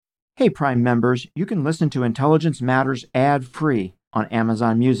Hey, Prime members, you can listen to Intelligence Matters ad-free on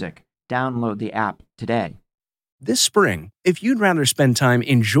Amazon Music. Download the app today. This spring, if you'd rather spend time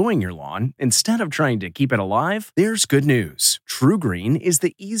enjoying your lawn instead of trying to keep it alive, there's good news. TruGreen is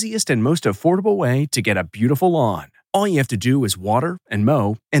the easiest and most affordable way to get a beautiful lawn. All you have to do is water and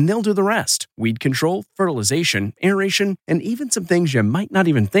mow, and they'll do the rest. Weed control, fertilization, aeration, and even some things you might not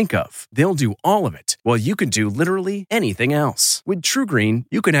even think of. They'll do all of it, while you can do literally anything else. With TruGreen,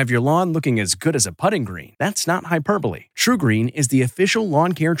 you can have your lawn looking as good as a putting green. That's not hyperbole. TruGreen is the official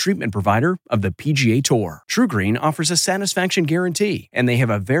lawn care treatment provider of the PGA Tour. TruGreen offers a satisfaction guarantee, and they have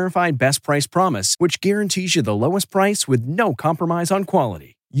a verified best price promise, which guarantees you the lowest price with no compromise on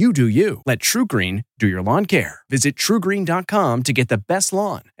quality. You do you. Let TruGreen do your lawn care. Visit TruGreen.com to get the best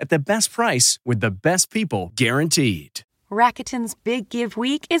lawn at the best price with the best people guaranteed. Rakuten's Big Give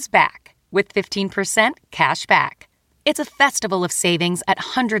Week is back with 15% cash back. It's a festival of savings at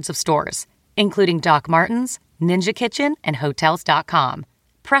hundreds of stores, including Doc Martens, Ninja Kitchen, and Hotels.com.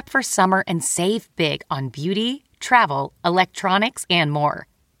 Prep for summer and save big on beauty, travel, electronics, and more.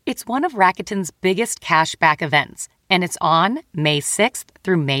 It's one of Rakuten's biggest cash back events, and it's on May 6th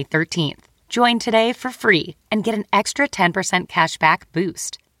through May 13th. Join today for free and get an extra 10% cash back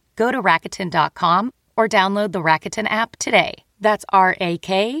boost. Go to Rakuten.com or download the Rakuten app today. That's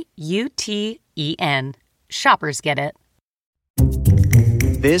Rakuten. Shoppers get it.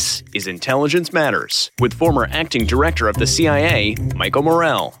 This is Intelligence Matters with former acting director of the CIA, Michael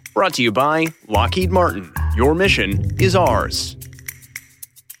Morell. Brought to you by Lockheed Martin. Your mission is ours.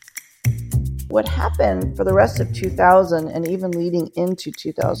 What happened for the rest of 2000 and even leading into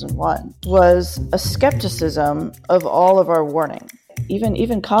 2001 was a skepticism of all of our warning.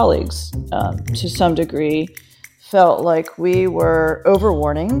 Even colleagues, to some degree, felt like we were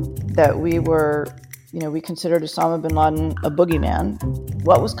over-warning, that we were, we considered Osama bin Laden a boogeyman.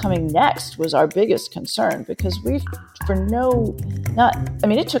 What was coming next was our biggest concern because it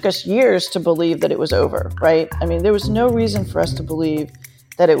took us years to believe that it was over, right? There was no reason for us to believe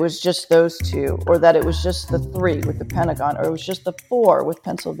that it was just those two, or that it was just the three with the Pentagon, or it was just the four with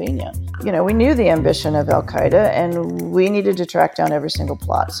Pennsylvania. We knew the ambition of Al-Qaeda, and we needed to track down every single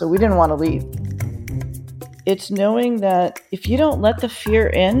plot, so we didn't want to leave. It's knowing that if you don't let the fear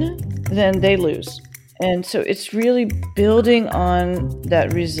in, then they lose. And so it's really building on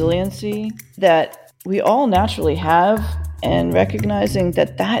that resiliency that we all naturally have, and recognizing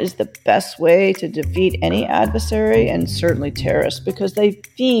that that is the best way to defeat any adversary, and certainly terrorists, because they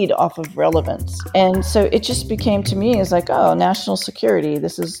feed off of relevance. And so it just became to me as like, national security,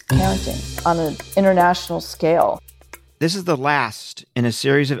 this is parenting on an international scale. This is the last in a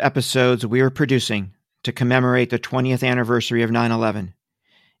series of episodes we are producing to commemorate the 20th anniversary of 9/11.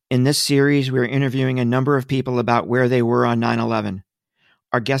 In this series, we're interviewing a number of people about where they were on 9/11.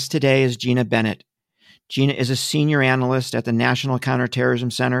 Our guest today is Gina Bennett. Gina is a senior analyst at the National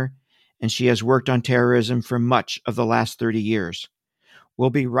Counterterrorism Center, and she has worked on terrorism for much of the last 30 years.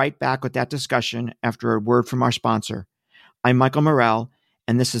 We'll be right back with that discussion after a word from our sponsor. I'm Michael Morell,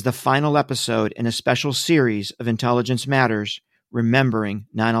 and this is the final episode in a special series of Intelligence Matters, Remembering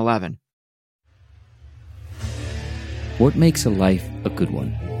 9/11. What makes a life a good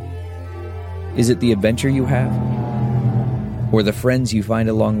one? Is it the adventure you have? Or the friends you find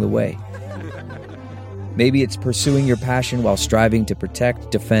along the way? Maybe it's pursuing your passion while striving to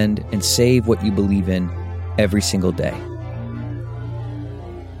protect, defend, and save what you believe in every single day.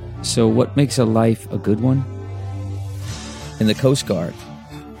 So what makes a life a good one? In the Coast Guard,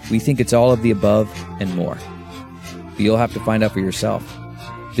 we think it's all of the above and more. But you'll have to find out for yourself.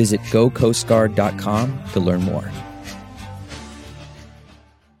 Visit gocoastguard.com to learn more.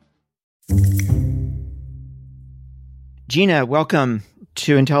 Gina, welcome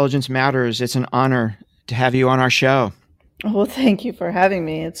to Intelligence Matters. It's an honor to have you on our show. Well, thank you for having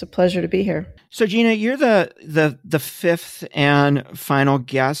me. It's a pleasure to be here. So, Gina, you're the fifth and final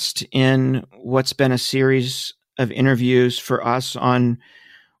guest in what's been a series of interviews for us on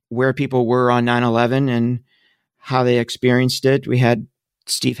where people were on 9/11 and how they experienced it. We had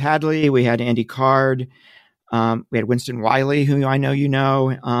Steve Hadley, we had Andy Card, we had Winston Wiley, who I know you know,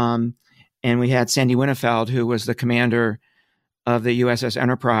 and we had Sandy Winnefeld, who was the commander of the USS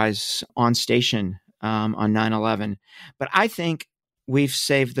Enterprise on station on 9/11. But I think we've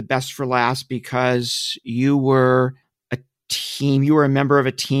saved the best for last because you were a member of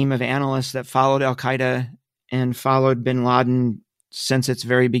a team of analysts that followed Al-Qaeda and followed bin Laden since its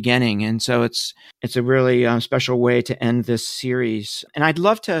very beginning. And so it's a really special way to end this series. And I'd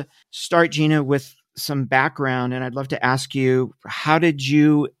love to start, Gina, with some background. And I'd love to ask you, how did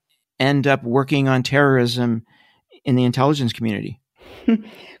you end up working on terrorism in the intelligence community?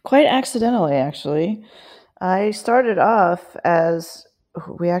 Quite accidentally, actually. I started off as,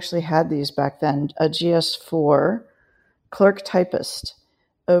 we actually had these back then, a GS4 clerk typist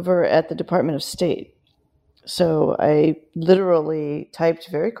over at the Department of State. So I literally typed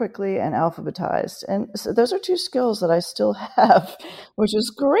very quickly and alphabetized. And so those are two skills that I still have, which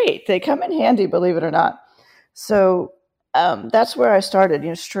is great. They come in handy, believe it or not. So that's where I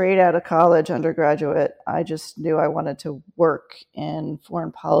started, straight out of college, undergraduate. I just knew I wanted to work in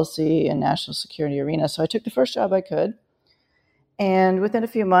foreign policy and national security arena. So I took the first job I could. And within a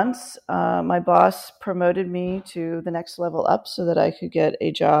few months, my boss promoted me to the next level up so that I could get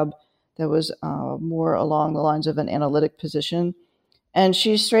a job that was more along the lines of an analytic position. And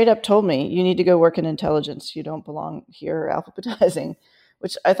she straight up told me, you need to go work in intelligence. You don't belong here alphabetizing,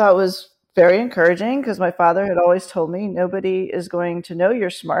 which I thought was very encouraging because my father had always told me nobody is going to know you're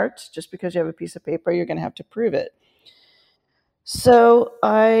smart. Just because you have a piece of paper, you're going to have to prove it. So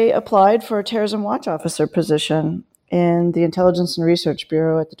I applied for a terrorism watch officer position in the Intelligence and Research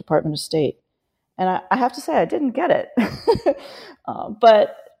Bureau at the Department of State. And I have to say, I didn't get it.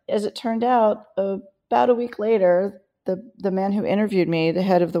 But as it turned out, about a week later, the man who interviewed me, the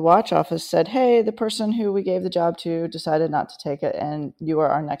head of the watch office, said, hey, the person who we gave the job to decided not to take it, and you are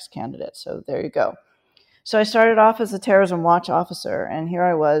our next candidate. So there you go. So I started off as a terrorism watch officer, and here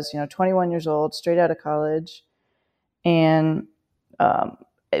I was, 21 years old, straight out of college. And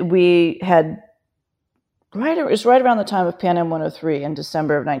we had, it was right around the time of Pan Am 103 in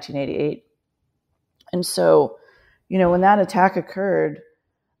December of 1988. And so, when that attack occurred,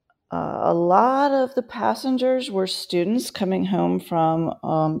 a lot of the passengers were students coming home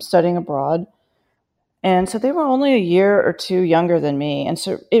from studying abroad. And so they were only a year or two younger than me. And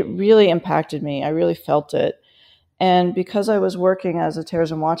so it really impacted me. I really felt it. And because I was working as a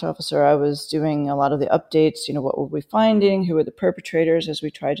terrorism watch officer, I was doing a lot of the updates, what were we finding? Who were the perpetrators as we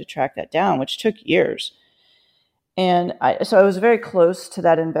tried to track that down, which took years. And so I was very close to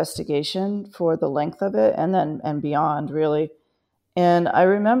that investigation for the length of it and beyond, really. And I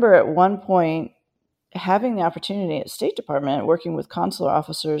remember at one point having the opportunity at State Department, working with consular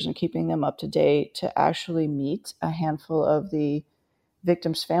officers and keeping them up to date, to actually meet a handful of the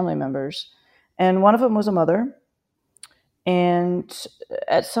victims' family members. And one of them was a mother. And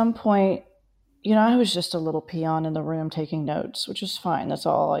at some point, I was just a little peon in the room taking notes, which was fine. That's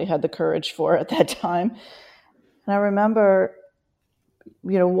all I had the courage for at that time. And I remember,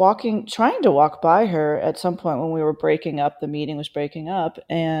 trying to walk by her at some point when we were breaking up, the meeting was breaking up,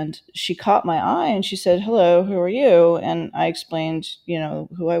 and she caught my eye and she said, hello, who are you? And I explained,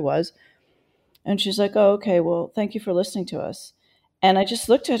 who I was. And she's like, oh, okay, well, thank you for listening to us. And I just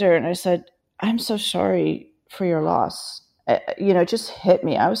looked at her and I said, I'm so sorry for your loss. It just hit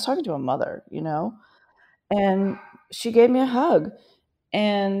me. I was talking to a mother, and she gave me a hug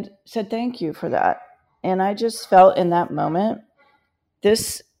and said, thank you for that. And I just felt in that moment,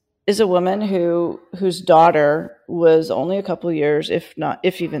 this is a woman whose daughter was only a couple of years,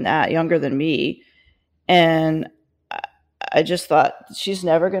 if even that, younger than me. And I just thought, she's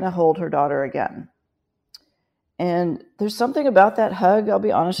never going to hold her daughter again. And there's something about that hug, I'll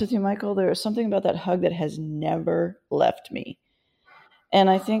be honest with you, Michael, there is something about that hug that has never left me. And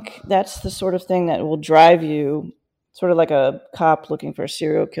I think that's the sort of thing that will drive you, sort of like a cop looking for a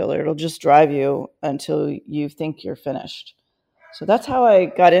serial killer. It'll just drive you until you think you're finished. So that's how I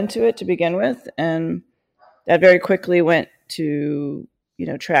got into it to begin with. And that very quickly went to,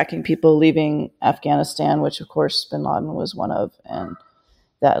 tracking people leaving Afghanistan, which of course bin Laden was one of. And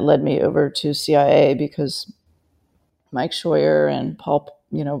that led me over to CIA because Mike Scheuer and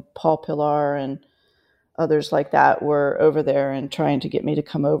Paul Pillar and others like that were over there and trying to get me to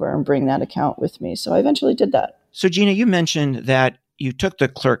come over and bring that account with me. So I eventually did that. So Gina, you mentioned that you took the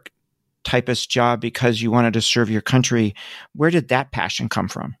clerk typist job because you wanted to serve your country. Where did that passion come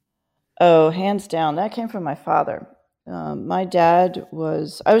from? Oh, hands down. That came from my father. My dad I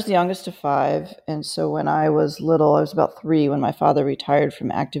was the youngest of 5. And so when I was little, I was about 3 when my father retired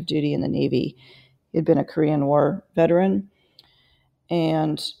from active duty in the Navy. He'd been a Korean War veteran.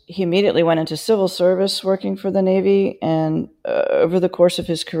 And he immediately went into civil service working for the Navy. And over the course of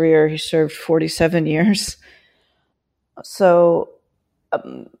his career, he served 47 years. So,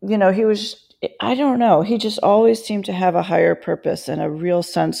 he was, I don't know, he just always seemed to have a higher purpose and a real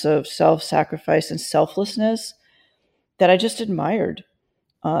sense of self-sacrifice and selflessness that I just admired.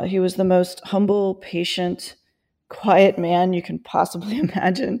 He was the most humble, patient, quiet man you can possibly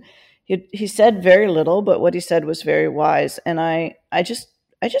imagine. He said very little, but what he said was very wise. And I just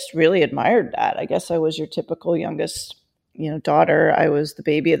really admired that. I guess I was your typical youngest, daughter. I was the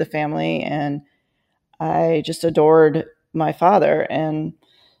baby of the family, and I just adored my father. And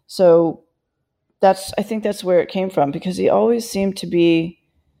so I think that's where it came from, because he always seemed to be,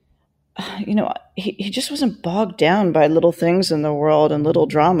 he just wasn't bogged down by little things in the world and little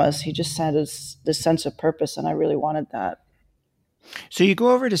dramas. He just had this sense of purpose, and I really wanted that. So you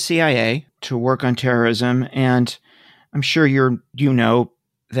go over to CIA to work on terrorism, and I'm sure you know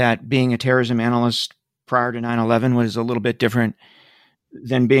that being a terrorism analyst prior to 9/11 was a little bit different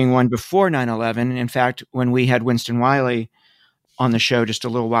than being one before 9/11. In fact, when we had Winston Wiley on the show just a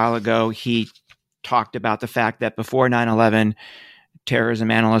little while ago, he talked about the fact that before 9/11,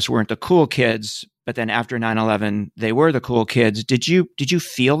 terrorism analysts weren't the cool kids, but then after 9/11, they were the cool kids. Did you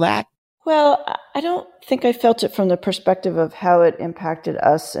feel that? Well, I don't think I felt it from the perspective of how it impacted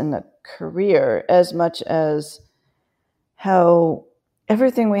us in the career as much as how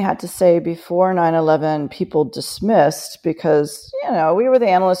everything we had to say before 9/11 people dismissed, because, we were the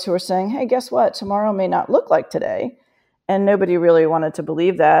analysts who were saying, hey, guess what? Tomorrow may not look like today. And nobody really wanted to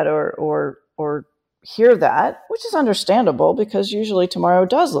believe that or hear that, which is understandable, because usually tomorrow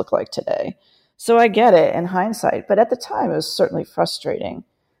does look like today. So I get it in hindsight, but at the time it was certainly frustrating.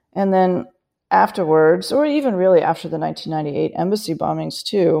 And then afterwards, or even really after the 1998 embassy bombings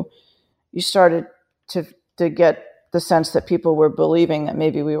too, you started to get the sense that people were believing that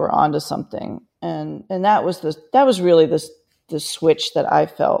maybe we were onto something. And that was really the switch that I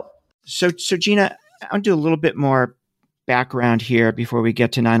felt. So Gina, I'll do a little bit more background here before we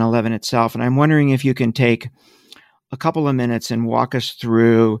get to 9/11 itself. And I'm wondering if you can take a couple of minutes and walk us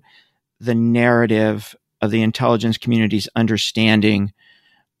through the narrative of the intelligence community's understanding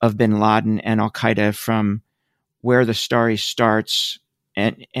of bin Laden and al-Qaeda from where the story starts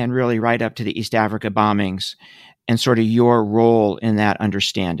and really right up to the East Africa bombings, and sort of your role in that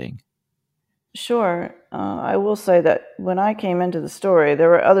understanding. Sure. I will say that when I came into the story, there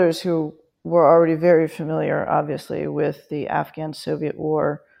were others who were already very familiar, obviously, with the Afghan-Soviet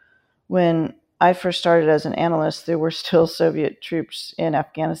war. When I first started as an analyst, there were still Soviet troops in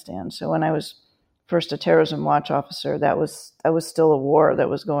Afghanistan. So when I was first a terrorism watch officer, that was still a war that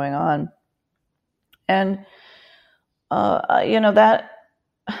was going on. And, that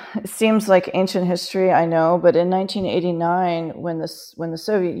it seems like ancient history, I know, but in 1989, when the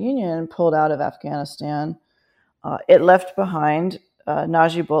Soviet Union pulled out of Afghanistan, it left behind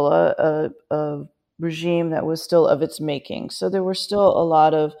Najibullah, a regime that was still of its making. So there were still a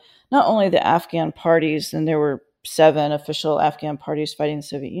lot of, not only the Afghan parties, and there were 7 official Afghan parties fighting the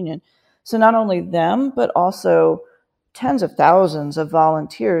Soviet Union. So not only them, but also tens of thousands of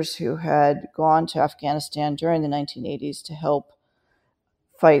volunteers who had gone to Afghanistan during the 1980s to help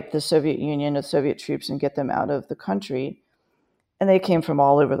fight the Soviet Union, the Soviet troops, and get them out of the country. And they came from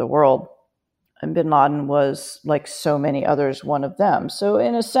all over the world. And bin Laden was, like so many others, one of them. So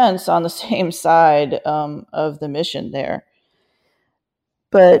in a sense, on the same side of the mission there.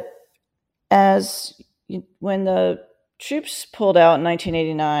 But when the troops pulled out in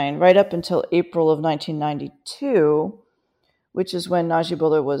 1989, right up until April of 1992, which is when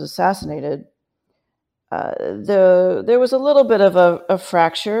Najibullah was assassinated, there was a little bit of a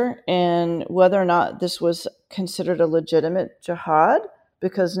fracture in whether or not this was considered a legitimate jihad,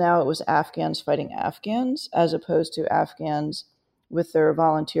 because now it was Afghans fighting Afghans, as opposed to Afghans with their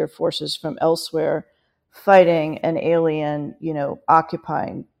volunteer forces from elsewhere fighting an alien,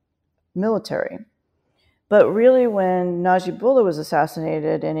 occupying military. But really, when Najibullah was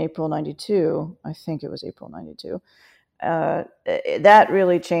assassinated in April 92, I think it was April 92, that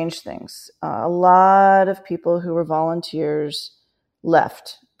really changed things. A lot of people who were volunteers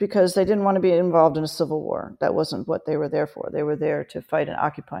left because they didn't want to be involved in a civil war. That wasn't what they were there for. They were there to fight an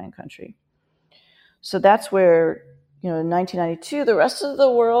occupying country. So that's where, in 1992, the rest of the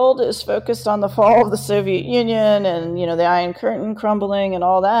world is focused on the fall of the Soviet Union and, the Iron Curtain crumbling and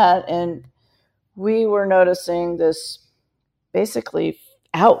all that. And we were noticing this basically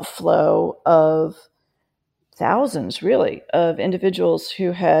outflow of thousands, really, of individuals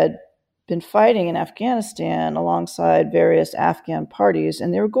who had been fighting in Afghanistan alongside various Afghan parties,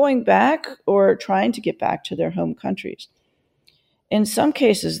 and they were going back or trying to get back to their home countries. In some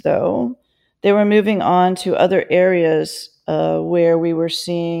cases, though, they were moving on to other areas where we were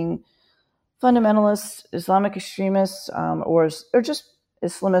seeing fundamentalists, Islamic extremists, or just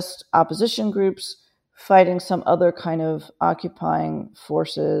Islamist opposition groups fighting some other kind of occupying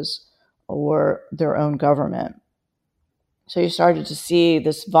forces or their own government. So you started to see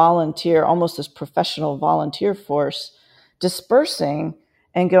this volunteer, almost this professional volunteer force dispersing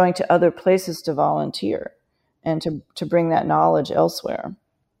and going to other places to volunteer and to bring that knowledge elsewhere.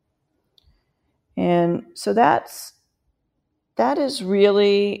 And so that is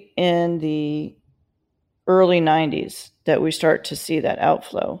really in the early 90s. that we start to see that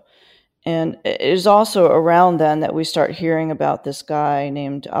outflow. And it is also around then that we start hearing about this guy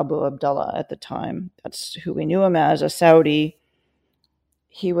named Abu Abdullah at the time. That's who we knew him as, a Saudi.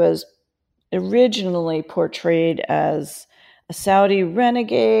 He was originally portrayed as a Saudi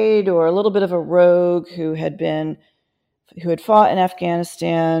renegade or a little bit of a rogue who had fought in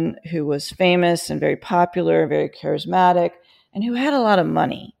Afghanistan, who was famous and very popular, very charismatic, and who had a lot of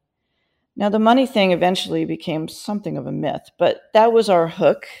money. Now, the money thing eventually became something of a myth, but that was our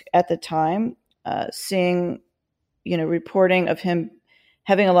hook at the time, seeing, reporting of him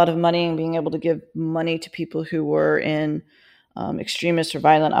having a lot of money and being able to give money to people who were in extremist or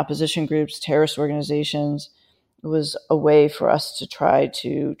violent opposition groups, terrorist organizations. It was a way for us to try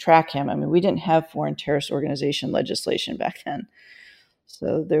to track him. I mean, we didn't have foreign terrorist organization legislation back then,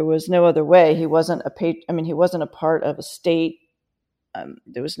 so there was no other way. He wasn't he wasn't a part of a state.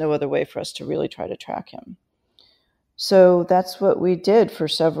 There was no other way for us to really try to track him. So that's what we did for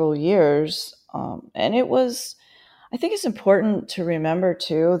several years. And I think it's important to remember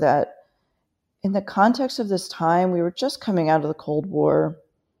too, that in the context of this time, we were just coming out of the Cold War.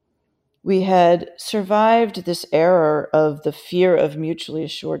 We had survived this era of the fear of mutually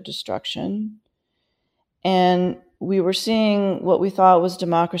assured destruction. And we were seeing what we thought was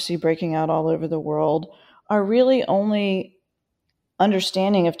democracy breaking out all over the world. Our really only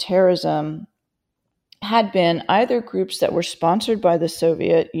understanding of terrorism had been either groups that were sponsored by the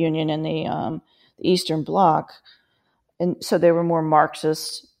Soviet Union and the Eastern Bloc, and so they were more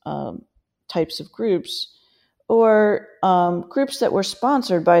Marxist types of groups, or groups that were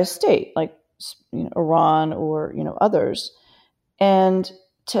sponsored by a state like Iran or others. And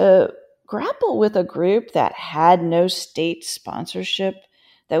to grapple with a group that had no state sponsorship,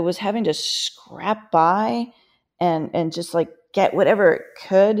 that was having to scrap by and just get whatever it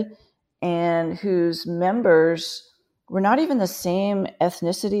could, and whose members were not even the same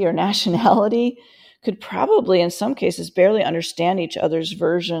ethnicity or nationality, could probably, in some cases, barely understand each other's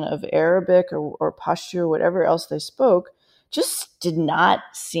version of Arabic or Pashto or whatever else they spoke, just did not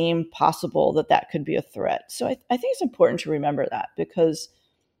seem possible that could be a threat. So I think it's important to remember that, because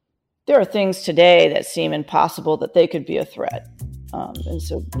there are things today that seem impossible that they could be a threat. And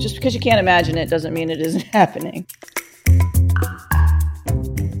so just because you can't imagine it doesn't mean it isn't happening.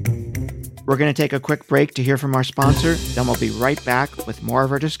 We're going to take a quick break to hear from our sponsor. Then we'll be right back with more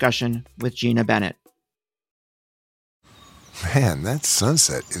of our discussion with Gina Bennett. Man, that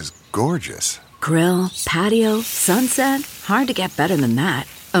sunset is gorgeous. Grill, patio, sunset. Hard to get better than that.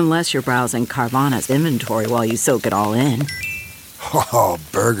 Unless you're browsing Carvana's inventory while you soak it all in. Oh,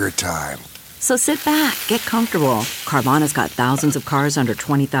 burger time. So sit back, get comfortable. Carvana's got thousands of cars under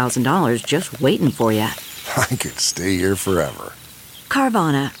 $20,000 just waiting for you. I could stay here forever.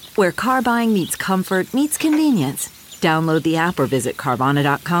 Carvana, where car buying meets comfort meets convenience. Download the app or visit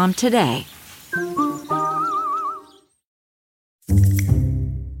Carvana.com today.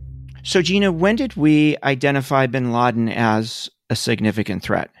 So, Gina, when did we identify bin Laden as a significant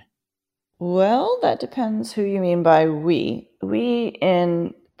threat? Well, that depends who you mean by we. We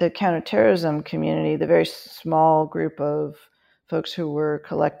in the counterterrorism community, the very small group of folks who were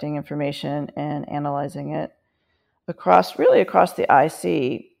collecting information and analyzing it across the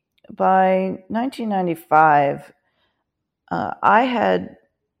IC. By 1995, I had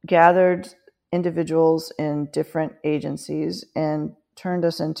gathered individuals in different agencies and turned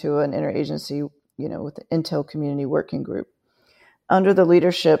us into an interagency, with the Intel Community Working Group under the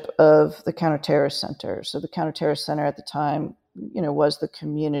leadership of the Counterterrorist Center. So the Counterterrorist Center at the time, was the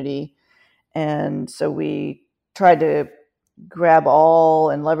community. And so we tried to grab all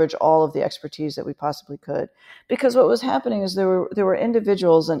and leverage all of the expertise that we possibly could. Because what was happening is there were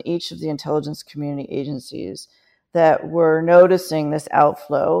individuals in each of the intelligence community agencies that were noticing this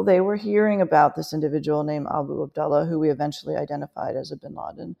outflow. They were hearing about this individual named Abu Abdullah, who we eventually identified as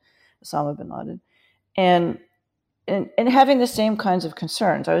Osama bin Laden, and having the same kinds of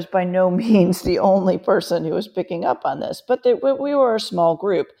concerns. I was by no means the only person who was picking up on this, but we were a small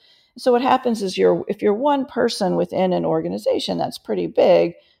group. So what happens is if you're one person within an organization that's pretty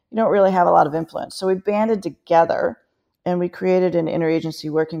big, you don't really have a lot of influence. So we banded together and we created an interagency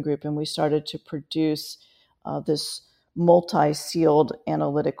working group, and we started to produce this multi-sealed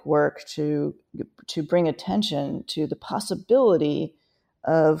analytic work to bring attention to the possibility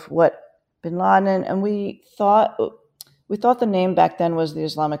of what bin Laden, and we thought the name back then was the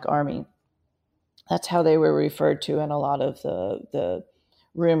Islamic Army. That's how they were referred to in a lot of the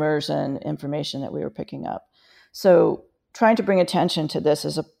rumors and information that we were picking up. So trying to bring attention to this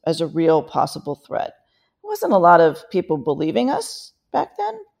as a real possible threat. There wasn't a lot of people believing us back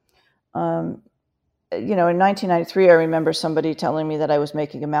then. in 1993, I remember somebody telling me that I was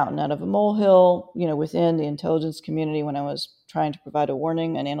making a mountain out of a molehill, within the intelligence community when I was trying to provide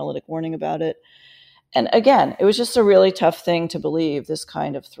an analytic warning about it. And again, it was just a really tough thing to believe, this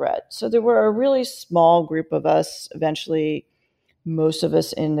kind of threat. So there were a really small group of us, eventually most of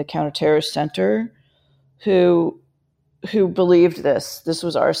us in the Counterterrorist Center, who believed this. This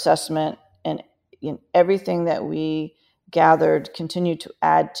was our assessment, and everything that we gathered continued to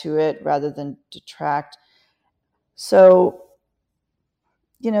add to it rather than detract. So,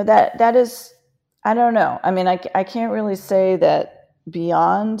 that is, I don't know. I mean, I can't really say that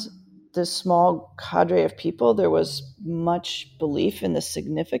beyond this small cadre of people, there was much belief in the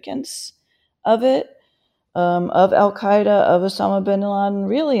significance of it, of Al-Qaeda, of Osama bin Laden,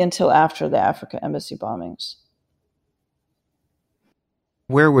 really until after the Africa Embassy bombings.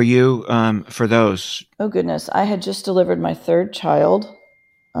 Where were you for those? Oh, goodness. I had just delivered my third child,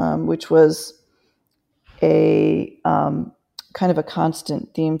 which was a kind of a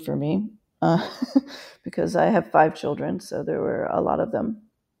constant theme for me because I have 5 children, so there were a lot of them.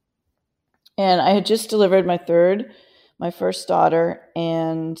 And I had just delivered my first daughter,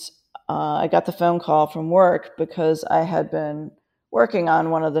 and I got the phone call from work because I had been working on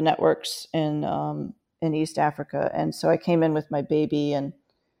one of the networks in East Africa. And so I came in with my baby and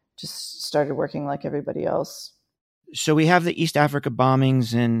just started working like everybody else. So we have the East Africa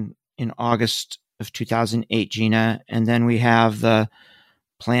bombings in August of 2008, Gina, and then we have the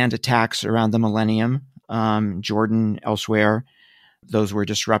planned attacks around the millennium, Jordan, elsewhere. Those were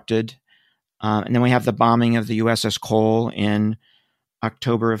disrupted. And then we have the bombing of the USS Cole in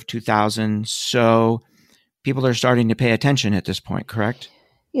October of 2000. So people are starting to pay attention at this point, correct?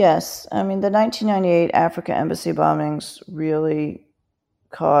 Yes. I mean, the 1998 Africa Embassy bombings really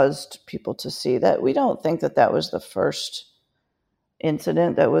caused people to see that. We don't think that was the first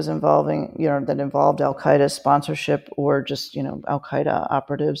incident that was involving, that involved Al-Qaeda sponsorship or just, Al-Qaeda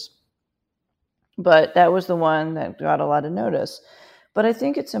operatives. But that was the one that got a lot of notice. But I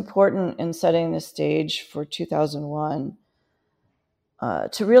think it's important in setting the stage for 2001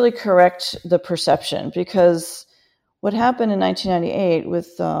 to really correct the perception, because what happened in 1998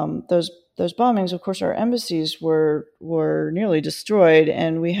 with those bombings, of course, our embassies were nearly destroyed,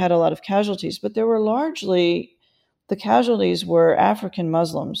 and we had a lot of casualties. But the casualties were African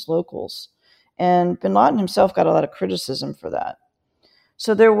Muslims, locals, and bin Laden himself got a lot of criticism for that.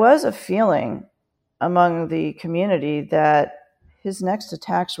 So there was a feeling among the community that his next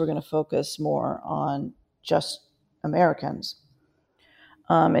attacks were going to focus more on just Americans.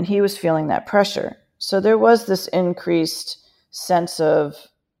 And he was feeling that pressure. So there was this increased sense of,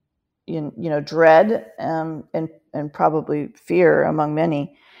 dread and probably fear among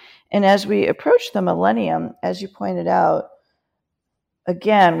many. And as we approached the millennium, as you pointed out,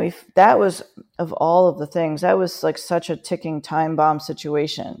 again, that was, of all of the things, that was like such a ticking time bomb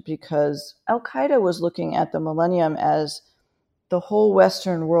situation, because Al-Qaeda was looking at the millennium as the whole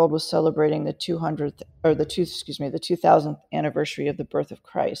Western world was celebrating the 2000th anniversary of the birth of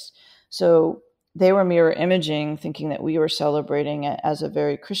Christ. So they were mirror imaging, thinking that we were celebrating it as a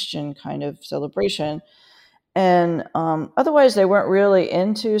very Christian kind of celebration. And otherwise, they weren't really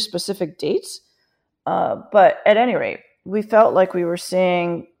into specific dates. But at any rate, we felt like we were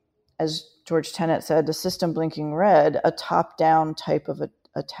seeing, as George Tenet said, the system blinking red, a top-down type of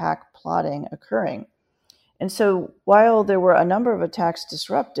attack plotting occurring. And so while there were a number of attacks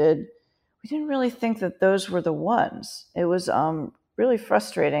disrupted, we didn't really think that those were the ones. It was really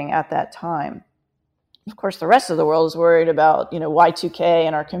frustrating at that time. Of course, the rest of the world is worried about, Y2K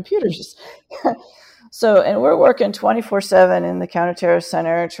and our computers. And we're working 24/7 in the Counterterrorist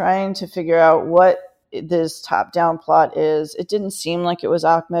Center trying to figure out what this top-down plot is. It didn't seem like it was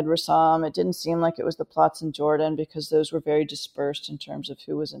Ahmed Rassam. It didn't seem like it was the plots in Jordan, because those were very dispersed in terms of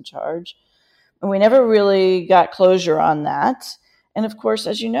who was in charge. And we never really got closure on that. And of course,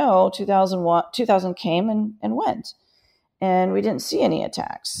 as you know, 2000 came and went, and we didn't see any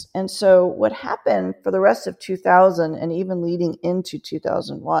attacks. And so what happened for the rest of 2000 and even leading into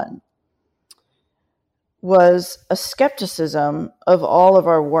 2001 was a skepticism of all of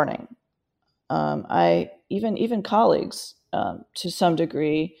our warning. Even colleagues, to some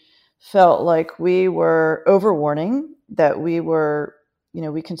degree, felt like we were overwarning, that we were,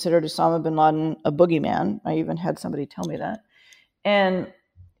 we considered Osama bin Laden a boogeyman. I even had somebody tell me that. And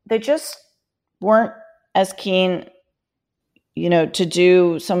they just weren't as keen, to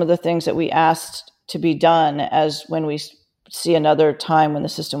do some of the things that we asked to be done as when we see another time when the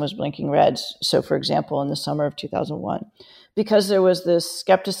system was blinking red. So, for example, in the summer of 2001, because there was this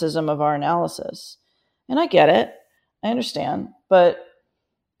skepticism of our analysis. And I get it. I understand. But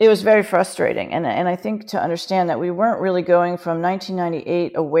it was very frustrating. And I think to understand that we weren't really going from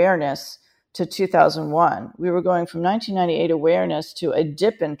 1998 awareness to 2001. We were going from 1998 awareness to a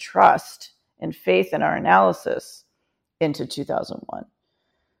dip in trust and faith in our analysis into 2001.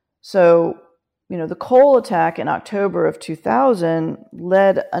 So, the Cole attack in October of 2000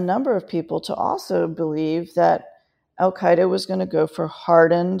 led a number of people to also believe that Al-Qaeda was going to go for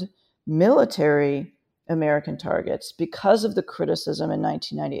hardened military American targets because of the criticism in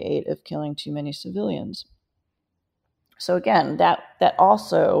 1998 of killing too many civilians. So again, that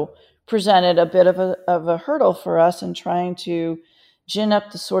also presented a bit of a hurdle for us in trying to gin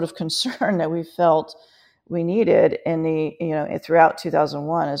up the sort of concern that we felt we needed in the throughout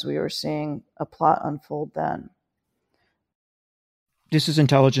 2001 as we were seeing a plot unfold then. This is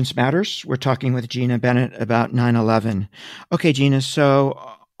Intelligence Matters. We're talking with Gina Bennett about 9/11. Okay, Gina, so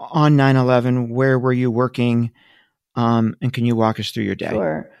on 9/11, where were you working? And can you walk us through your day?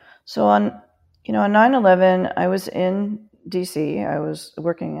 Sure. So on 9/11, I was in DC. I was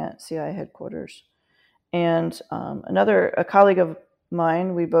working at CIA headquarters. And a colleague of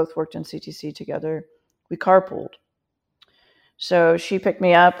mine, we both worked in CTC together. We carpooled. So she picked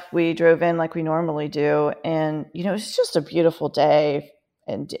me up. We drove in like we normally do. And, it's just a beautiful day.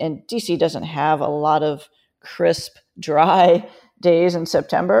 And DC doesn't have a lot of crisp, dry days in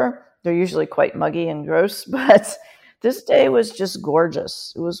September. They're usually quite muggy and gross. But this day was just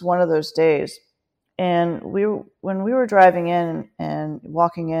gorgeous. It was one of those days. And when we were driving in and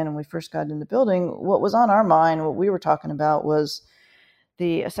walking in and we first got in the building, what was on our mind, what we were talking about was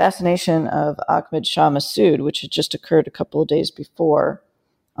the assassination of Ahmed Shah Massoud, which had just occurred a couple of days before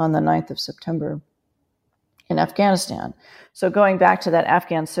on the 9th of September in Afghanistan. So going back to that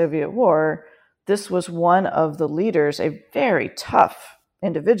Afghan-Soviet war, this was one of the leaders, a very tough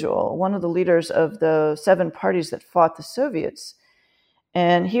individual, one of the leaders of the 7 parties that fought the Soviets.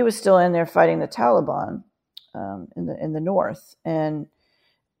 And he was still in there fighting the Taliban in the north. And,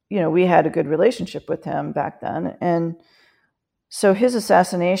 we had a good relationship with him back then. And so his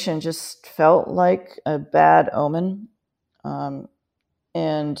assassination just felt like a bad omen.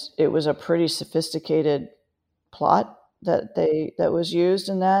 And it was a pretty sophisticated plot that was used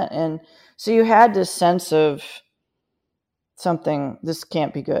in that. And so you had this sense of something, this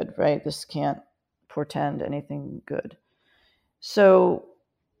can't be good, right? This can't portend anything good. So,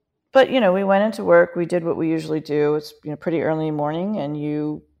 but, we went into work, we did what we usually do. It's, pretty early in the morning, and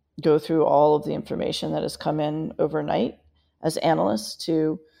you go through all of the information that has come in overnight as analysts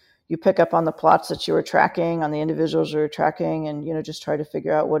you pick up on the plots that you were tracking, on the individuals you were tracking, and, just try to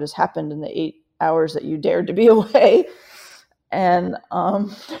figure out what has happened in the 8 hours that you dared to be away. And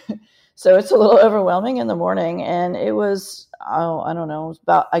so it's a little overwhelming in the morning. And it was, I don't know,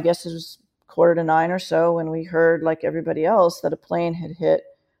 I guess it was 8:45 or so when we heard, like everybody else, that a plane had hit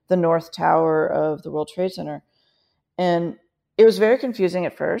the North Tower of the World Trade Center. And it was very confusing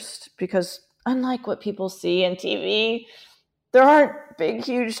at first because unlike what people see in TV, there aren't big,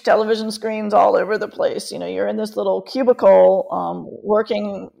 huge television screens all over the place. You're in this little cubicle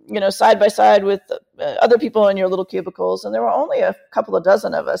working, side by side with other people in your little cubicles. And there were only a couple of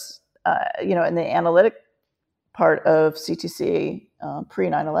dozen of us, in the analytic part of CTC pre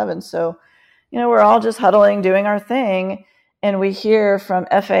 9/11. So, we're all just huddling, doing our thing. And we hear from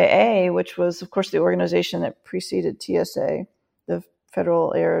FAA, which was, of course, the organization that preceded TSA, the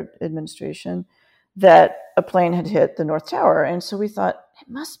Federal Air Administration, that a plane had hit the North Tower. And so we thought, it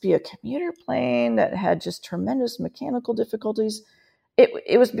must be a commuter plane that had just tremendous mechanical difficulties.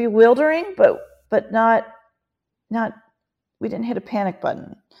 It was bewildering, but not we didn't hit a panic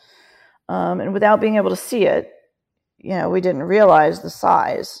button. And without being able to see it, we didn't realize the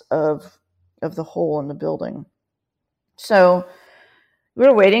size of the hole in the building. So we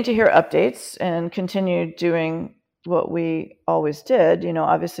were waiting to hear updates and continued doing what we always did,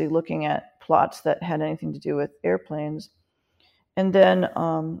 obviously looking at plots that had anything to do with airplanes. And then,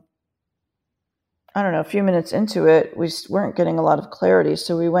 a few minutes into it, we weren't getting a lot of clarity.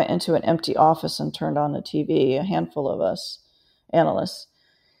 So we went into an empty office and turned on the TV, a handful of us analysts.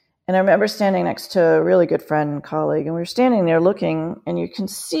 And I remember standing next to a really good friend and colleague, and we were standing there looking, and you can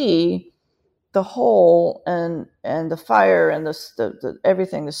see the hole and the fire and the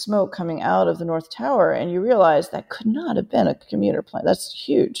everything, the smoke coming out of the North Tower, and you realize that could not have been a commuter plane. That's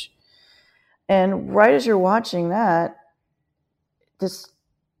huge. And right as you're watching that, the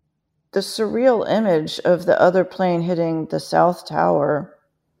surreal image of the other plane hitting the South Tower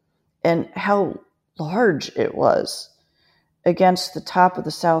and how large it was against the top of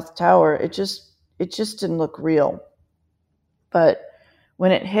the South Tower, it just didn't look real. But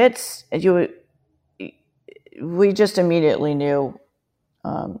when it hits, we just immediately knew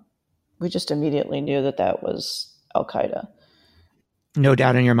we just immediately knew that that was Al-Qaeda. No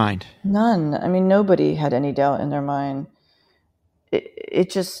doubt in your mind. None. I mean, nobody had any doubt in their mind. It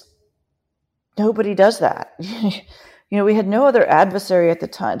just, nobody does that. We had no other adversary at the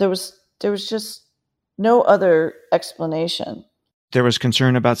time. There was just no other explanation. There was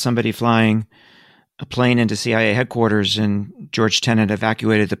concern about somebody flying a plane into CIA headquarters, and George Tenet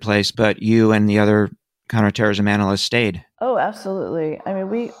evacuated the place, but you and the other counterterrorism analysts stayed. Oh, absolutely. I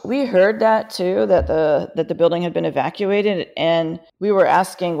mean, we heard that too, that the building had been evacuated, and we were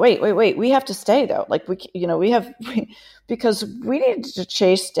asking, wait, we have to stay though. Like because we needed to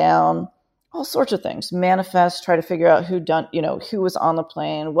chase down all sorts of things, manifest, try to figure out who was on the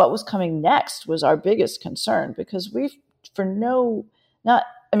plane, what was coming next was our biggest concern, because it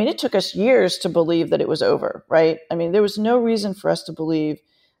took us years to believe that it was over, right? I mean, there was no reason for us to believe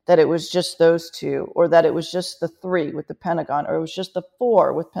that it was just those two, or that it was just the three with the Pentagon, or it was just the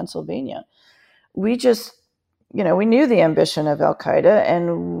four with Pennsylvania. We just, we knew the ambition of Al-Qaeda,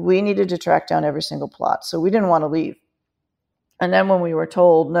 and we needed to track down every single plot. So we didn't want to leave. And then when we were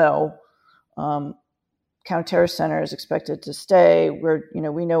told, no, Counterterrorist Center is expected to stay,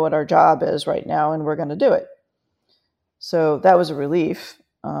 we know what our job is right now, and we're going to do it. So that was a relief.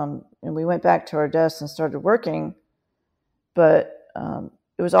 And we went back to our desks and started working. But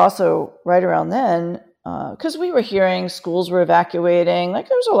it was also right around then, because we were hearing schools were evacuating, like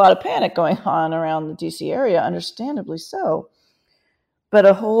there was a lot of panic going on around the DC area, understandably so. But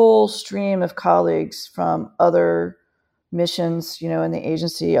a whole stream of colleagues from other missions, in the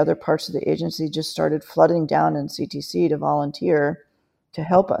agency, other parts of the agency, just started flooding down in CTC to volunteer to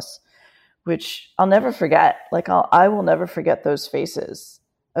help us, which I'll never forget. Like I will never forget those faces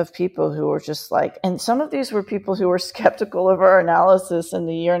of people who were just like, and some of these were people who were skeptical of our analysis in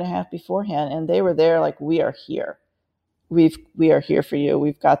the year and a half beforehand. And they were there like, we are here. We are here for you.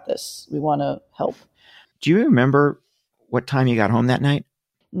 We've got this. We want to help. Do you remember what time you got home that night?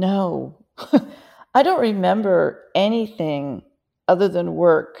 No, I don't remember anything other than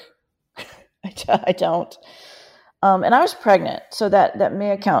work. I don't. And I was pregnant, so that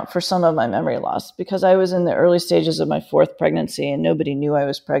may account for some of my memory loss, because I was in the early stages of my fourth pregnancy and nobody knew I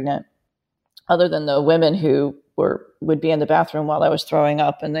was pregnant other than the women who would be in the bathroom while I was throwing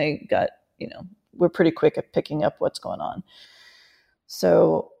up, and they got, were pretty quick at picking up what's going on.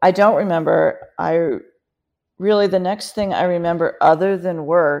 So I don't remember. The next thing I remember other than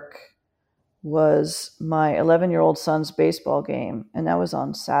work was my 11-year-old son's baseball game, and that was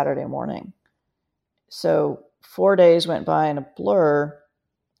on Saturday morning. So 4 days went by in a blur,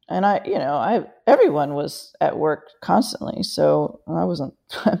 and everyone was at work constantly, so I wasn't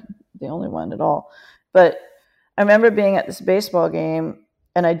the only one at all. But I remember being at this baseball game,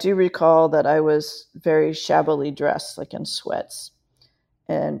 and I do recall that I was very shabbily dressed, like in sweats,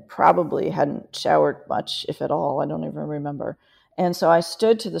 and probably hadn't showered much, if at all. I don't even remember. And so I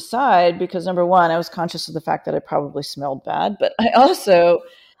stood to the side because, number one, I was conscious of the fact that I probably smelled bad, but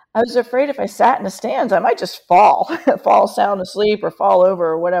I was afraid if I sat in the stands, I might just fall sound asleep or fall over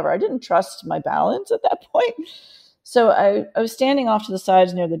or whatever. I didn't trust my balance at that point. So I was standing off to the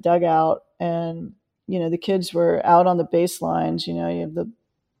sides near the dugout, and, the kids were out on the baselines. You have the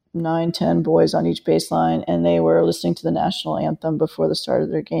 9-10 boys on each baseline, and they were listening to the national anthem before the start of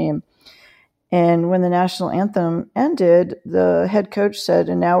their game. And when the national anthem ended, the head coach said,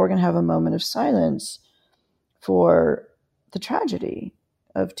 and now we're going to have a moment of silence for the tragedy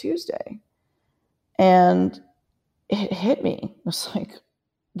of Tuesday. And it hit me. I was like,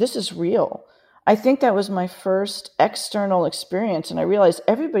 this is real. I think that was my first external experience. And I realized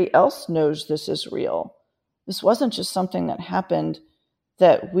everybody else knows this is real. This wasn't just something that happened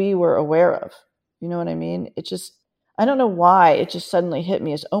that we were aware of. You know what I mean? I don't know why it just suddenly hit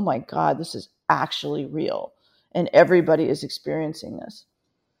me as, oh my God, this is actually real. And everybody is experiencing this.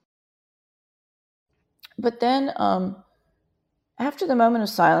 But then, after the moment of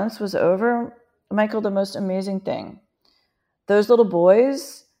silence was over, Michael, the most amazing thing, those little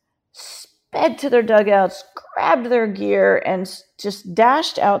boys sped to their dugouts, grabbed their gear, and just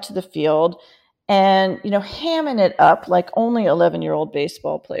dashed out to the field and, hamming it up like only 11-year-old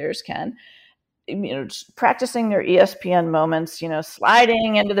baseball players can, practicing their ESPN moments,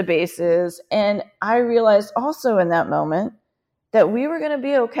 sliding into the bases. And I realized also in that moment that we were going to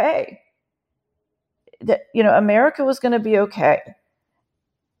be okay. That, America was going to be okay.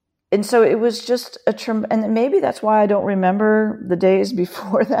 And so it was just and maybe that's why I don't remember the days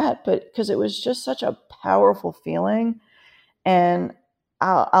before that, but because it was just such a powerful feeling. And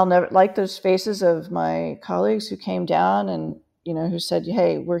I'll never, like those faces of my colleagues who came down and, who said,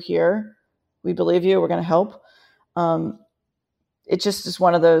 hey, we're here. We believe you. We're going to help. it just is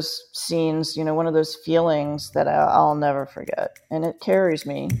one of those scenes, one of those feelings that I'll never forget. And it carries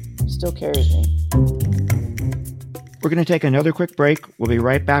me, still carries me. We're going to take another quick break. We'll be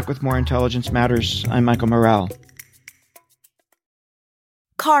right back with more Intelligence Matters. I'm Michael Morrell.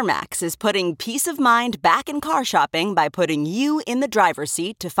 CarMax is putting peace of mind back in car shopping by putting you in the driver's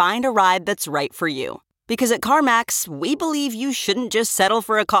seat to find a ride that's right for you. Because at CarMax, we believe you shouldn't just settle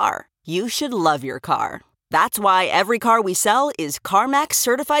for a car. You should love your car. That's why every car we sell is CarMax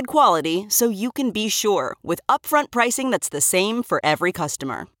certified quality, so you can be sure with upfront pricing that's the same for every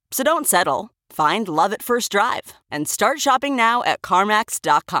customer. So don't settle. Find love at first drive and start shopping now at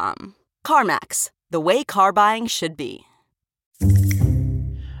CarMax.com. CarMax, the way car buying should be.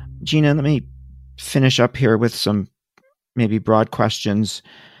 Gina, let me finish up here with some maybe broad questions.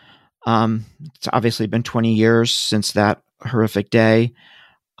 It's obviously been 20 years since that horrific day.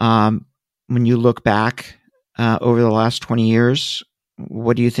 When you look back over the last 20 years,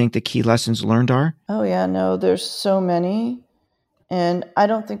 what do you think the key lessons learned are? Oh, yeah, no, there's so many. And I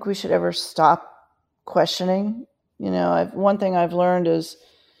don't think we should ever stop questioning. One thing I've learned is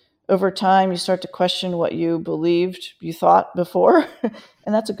over time, you start to question what you believed, you thought before,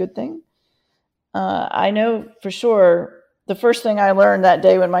 and that's a good thing. I know for sure the first thing I learned that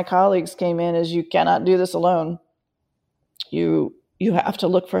day when my colleagues came in is you cannot do this alone. You have to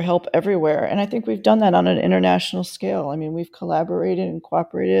look for help everywhere. And I think we've done that on an international scale. I mean, we've collaborated and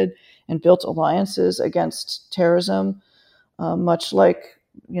cooperated and built alliances against terrorism, much like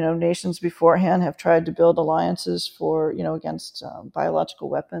nations beforehand have tried to build alliances for, against biological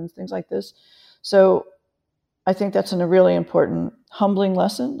weapons, things like this. So I think that's a really important, humbling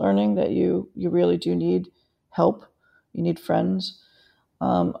lesson, learning that you really do need help. You need friends.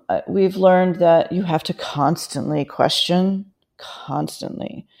 We've learned that you have to constantly question,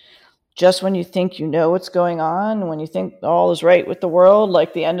 constantly. Just when you think you know what's going on, when you think all is right with the world,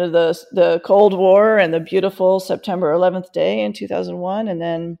 like the end of the Cold War and the beautiful September 11th day in 2001, and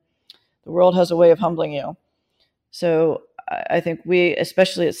then the world has a way of humbling you. So I think we,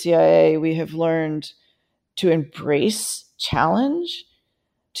 especially at CIA, we have learned to embrace challenge,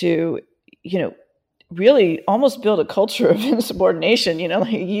 to, really almost build a culture of insubordination.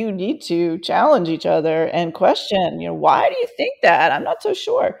 You need to challenge each other and question, why do you think that? I'm not so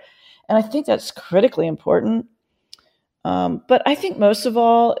sure. And I think that's critically important. But I think most of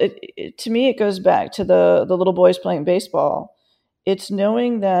all, to me, it goes back to the little boys playing baseball. It's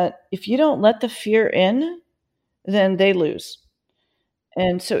knowing that if you don't let the fear in, then they lose.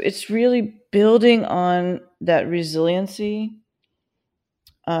 And so it's really building on that resiliency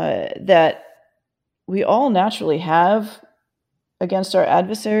that we all naturally have against our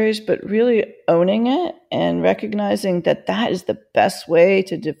adversaries, but really owning it and recognizing that that is the best way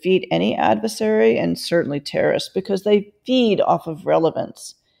to defeat any adversary, and certainly terrorists, because they feed off of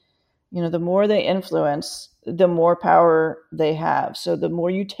relevance. The more they influence, the more power they have. So the more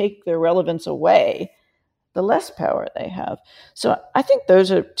you take their relevance away, the less power they have. So I think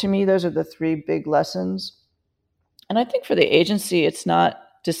those are the three big lessons. And I think for the agency, it's not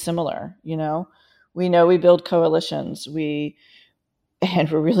dissimilar. We know we build coalitions.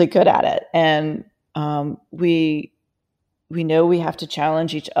 And we're really good at it. And we know we have to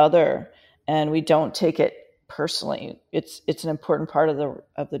challenge each other, and we don't take it personally. It's an important part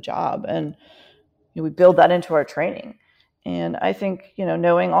of the job, and we build that into our training. And I think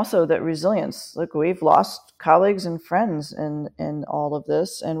knowing also that resilience. Look, we've lost colleagues and friends in all of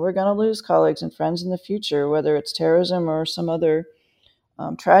this, and we're going to lose colleagues and friends in the future, whether it's terrorism or some other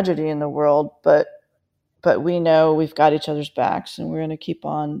tragedy in the world. But we know we've got each other's backs, and we're going to keep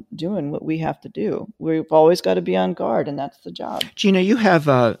on doing what we have to do. We've always got to be on guard, and that's the job. Gina, you have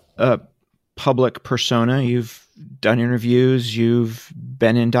a public persona. You've done interviews. You've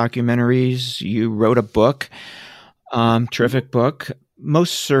been in documentaries. You wrote a book, terrific book.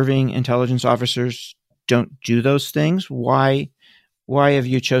 Most serving intelligence officers don't do those things. Why have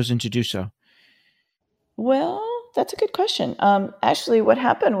you chosen to do so? Well, that's a good question. Actually, what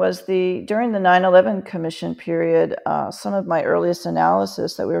happened was during the 9/11 Commission period, some of my earliest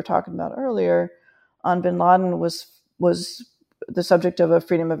analysis that we were talking about earlier on bin Laden was the subject of a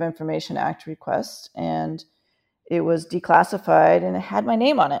Freedom of Information Act request, and it was declassified, and it had my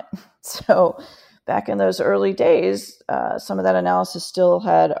name on it. So back in those early days, some of that analysis still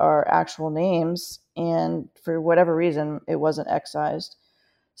had our actual names, and for whatever reason, it wasn't excised.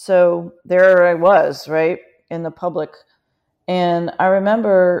 So there I was, right, in the public. And I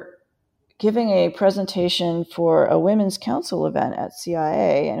remember giving a presentation for a Women's Council event at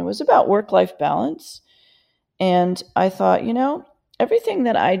CIA, and it was about work-life balance. And I thought, everything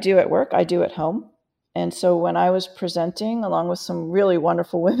that I do at work, I do at home. And so when I was presenting, along with some really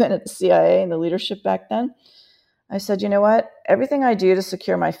wonderful women at the CIA and the leadership back then, I said, you know what? Everything I do to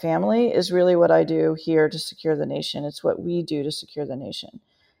secure my family is really what I do here to secure the nation. It's what we do to secure the nation.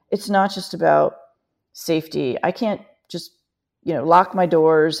 It's not just about safety. I can't just, lock my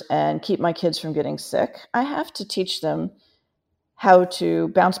doors and keep my kids from getting sick. I have to teach them how to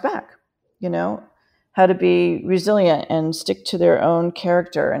bounce back, how to be resilient and stick to their own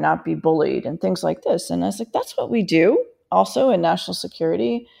character and not be bullied and things like this. And I was like, that's what we do also in national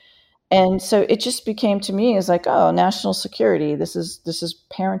security. And so it just became to me as like, oh, national security, this is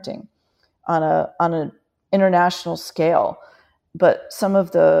parenting on an international scale. But some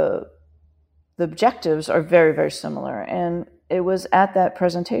of the objectives are very, very similar. And it was at that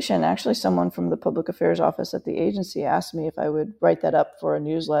presentation, actually someone from the public affairs office at the agency asked me if I would write that up for a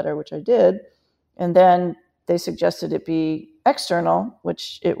newsletter, which I did. And then they suggested it be external,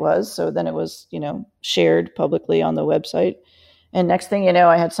 which it was. So then it was, shared publicly on the website. And next thing you know,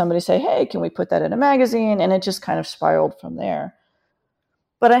 I had somebody say, hey, can we put that in a magazine? And it just kind of spiraled from there.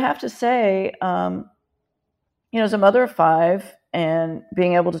 But I have to say, as a mother of 5 and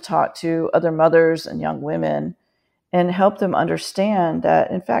being able to talk to other mothers and young women and help them understand that,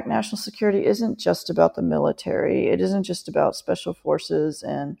 in fact, national security isn't just about the military. It isn't just about special forces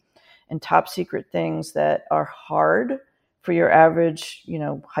and top secret things that are hard for your average,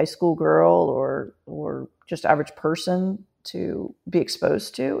 high school girl or just average person to be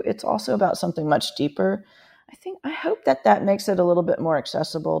exposed to. It's also about something much deeper. I hope that makes it a little bit more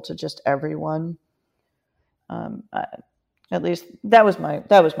accessible to just everyone. At least that was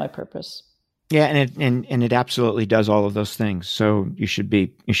my purpose. Yeah, and it absolutely does all of those things. So you should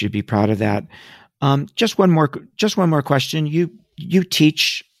be proud of that. Just one more question. You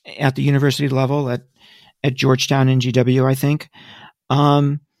teach at the university level at Georgetown NGW, I think.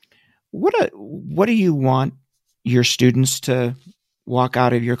 What do you want your students to walk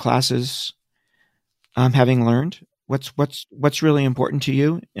out of your classes having learned? What's really important to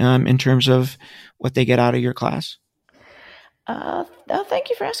you in terms of what they get out of your class? Thank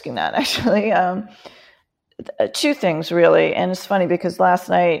you for asking that, actually. 2 things, really. And it's funny because last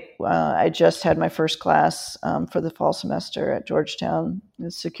night I just had my first class for the fall semester at Georgetown,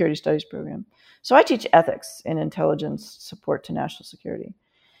 the Security Studies program. So I teach ethics in intelligence support to national security.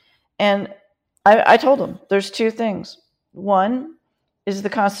 And I told them there's 2 things. One is the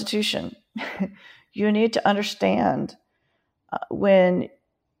Constitution. You need to understand when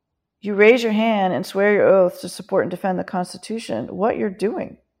you raise your hand and swear your oath to support and defend the Constitution, what you're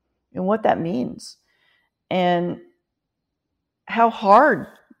doing and what that means and how hard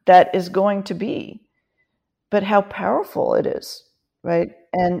that is going to be, but how powerful it is, right?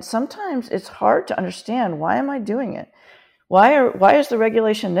 And sometimes it's hard to understand, why am I doing it? Why is the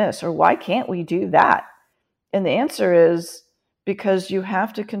regulation this, or why can't we do that? And the answer is because you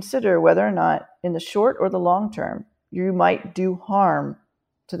have to consider whether or not in the short or the long term, you might do harm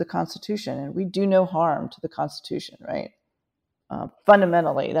to the Constitution. And we do no harm to the Constitution, right?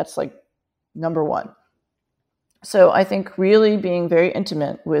 Fundamentally, that's like number one. So I think really being very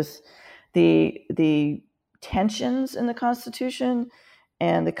intimate with the tensions in the Constitution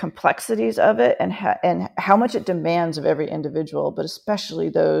and the complexities of it and how much it demands of every individual, but especially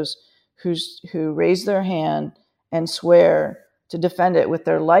those who raise their hand and swear to defend it with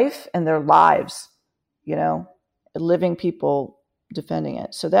their life and their lives, living people defending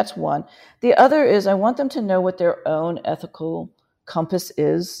it. So that's one. The other is I want them to know what their own ethical compass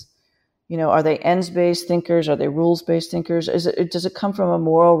is. Are they ends-based thinkers? Are they rules-based thinkers? Does it come from a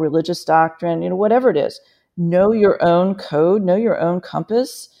moral, religious doctrine? Whatever it is, know your own code, know your own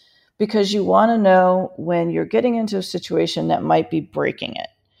compass, because you want to know when you're getting into a situation that might be breaking it.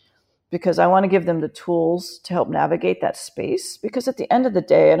 Because I want to give them the tools to help navigate that space. Because at the end of the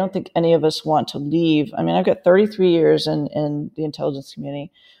day, I don't think any of us want to leave. I mean, I've got 33 years in the intelligence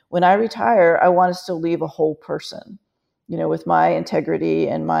community. When I retire, I want to still leave a whole person, with my integrity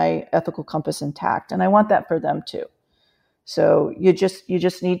and my ethical compass intact. And I want that for them too. So you just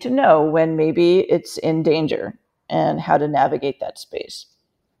need to know when maybe it's in danger and how to navigate that space.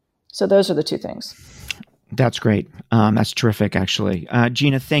 So those are the 2 things. That's great. That's terrific, actually.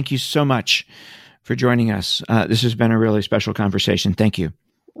 Gina, thank you so much for joining us. This has been a really special conversation. Thank you.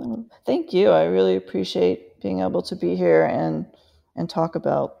 Well, thank you. I really appreciate being able to be here and talk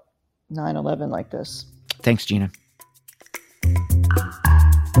about 9/11 like this. Thanks, Gina.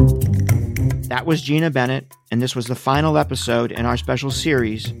 That was Gina Bennett, and this was the final episode in our special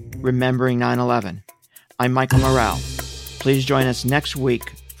series, Remembering 9/11. I'm Michael Morrell. Please join us next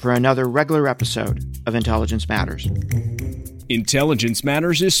week for another regular episode of Intelligence Matters. Intelligence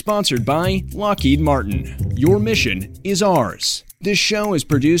Matters is sponsored by Lockheed Martin. Your mission is ours. This show is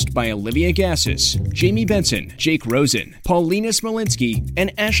produced by Olivia Gassis, Jamie Benson, Jake Rosen, Paulina Smolinski,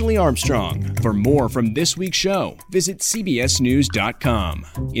 and Ashley Armstrong. For more from this week's show, visit cbsnews.com.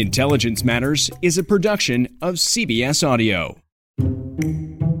 Intelligence Matters is a production of CBS Audio.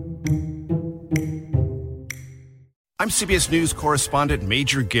 I'm CBS News correspondent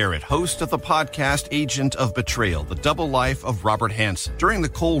Major Garrett, host of the podcast Agent of Betrayal, The Double Life of Robert Hanssen. During the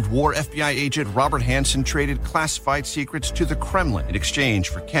Cold War, FBI agent Robert Hanssen traded classified secrets to the Kremlin in exchange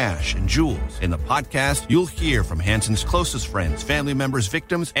for cash and jewels. In the podcast, you'll hear from Hanssen's closest friends, family members,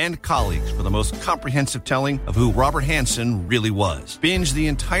 victims, and colleagues for the most comprehensive telling of who Robert Hanssen really was. Binge the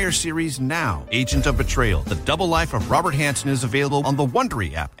entire series now. Agent of Betrayal, The Double Life of Robert Hanssen is available on the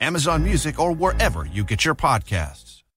Wondery app, Amazon Music, or wherever you get your podcasts.